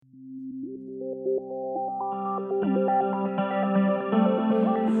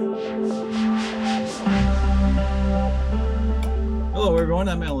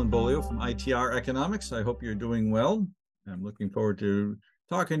everyone. I'm Beaulieu from ITR Economics. I hope you're doing well. I'm looking forward to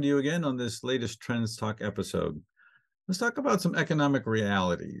talking to you again on this latest Trends Talk episode. Let's talk about some economic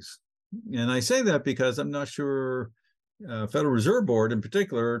realities. And I say that because I'm not sure Federal Reserve Board in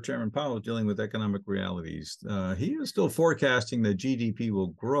particular, Chairman Powell, is dealing with economic realities. He is still forecasting that GDP will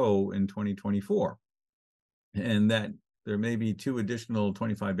grow in 2024 and that there may be 2 additional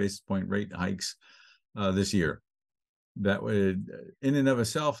 25 basis point rate hikes this year. That would, in and of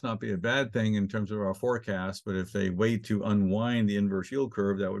itself, not be a bad thing in terms of our forecast, but if they wait to unwind the inverse yield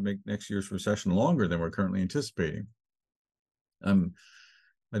curve, that would make next year's recession longer than we're currently anticipating. I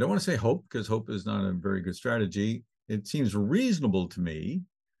don't want to say hope, because hope is not a very good strategy. It seems reasonable to me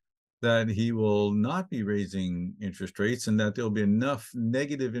that he will not be raising interest rates and that there'll be enough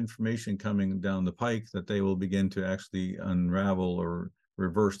negative information coming down the pike that they will begin to actually unravel or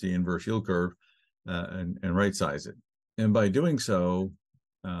reverse the inverse yield curve and right-size it. And by doing so,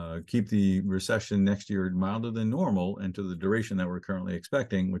 keep the recession next year milder than normal and to the duration that we're currently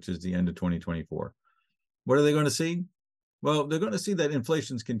expecting, which is the end of 2024. What are they going to see? Well, they're going to see that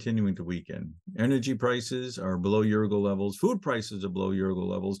inflation's continuing to weaken. Energy prices are below year-ago levels. Food prices are below year-ago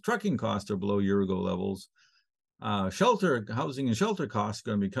levels. Trucking costs are below year-ago levels. Housing and shelter costs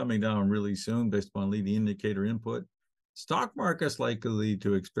are going to be coming down really soon based upon leading indicator input. Stock market's likely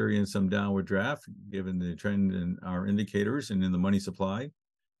to experience some downward draft given the trend in our indicators and in the money supply.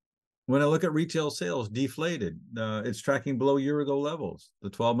 When I look at retail sales, deflated. It's tracking below year-ago levels. The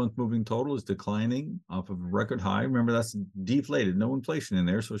 12-month moving total is declining off of a record high. Remember, that's deflated, no inflation in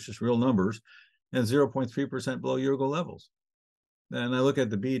there, so it's just real numbers, and 0.3% below year-ago levels. And I look at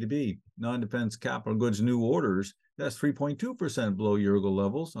the B2B, non-defense capital goods new orders, that's 3.2% below year-ago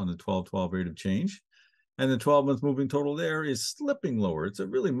levels on the 12/12 rate of change. And the 12-month moving total there is slipping lower. It's a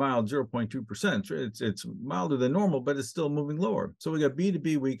really mild 0.2%. It's milder than normal, but it's still moving lower. So we got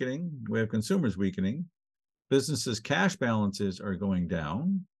B2B weakening. We have consumers weakening. Businesses' cash balances are going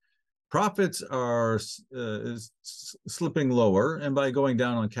down. Profits are slipping lower. And by going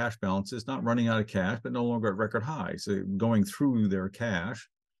down on cash balances, not running out of cash, but no longer at record highs. So going through their cash,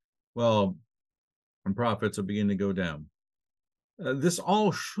 well, and profits are beginning to go down. This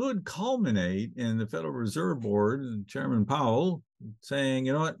all should culminate in the Federal Reserve Board and Chairman Powell saying,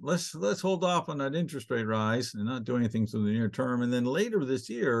 you know what, let's hold off on that interest rate rise and not do anything for the near term. And then later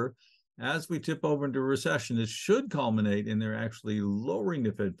this year, as we tip over into a recession, it should culminate in their actually lowering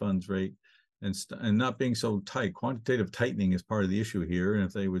the Fed funds rate and not being so tight. Quantitative tightening is part of the issue here. And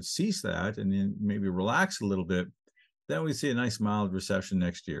if they would cease that and then maybe relax a little bit, then we see a nice mild recession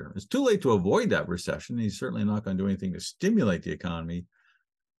next year. It's too late to avoid that recession. He's certainly not going to do anything to stimulate the economy.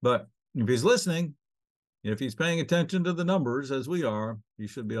 But if he's listening, if he's paying attention to the numbers as we are, he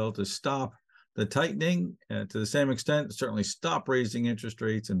should be able to stop the tightening and to the same extent, certainly stop raising interest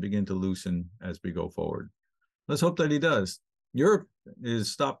rates and begin to loosen as we go forward. Let's hope that he does. Europe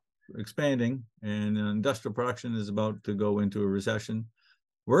is stopped expanding and industrial production is about to go into a recession.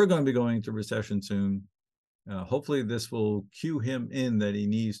 We're going to be going into recession soon. Hopefully this will cue him in that he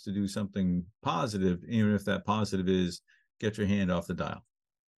needs to do something positive, even if that positive is get your hand off the dial.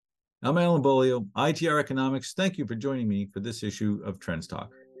 I'm Beaulieu, ITR Economics. Thank you for joining me for this issue of Trends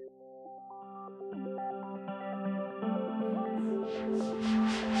Talk.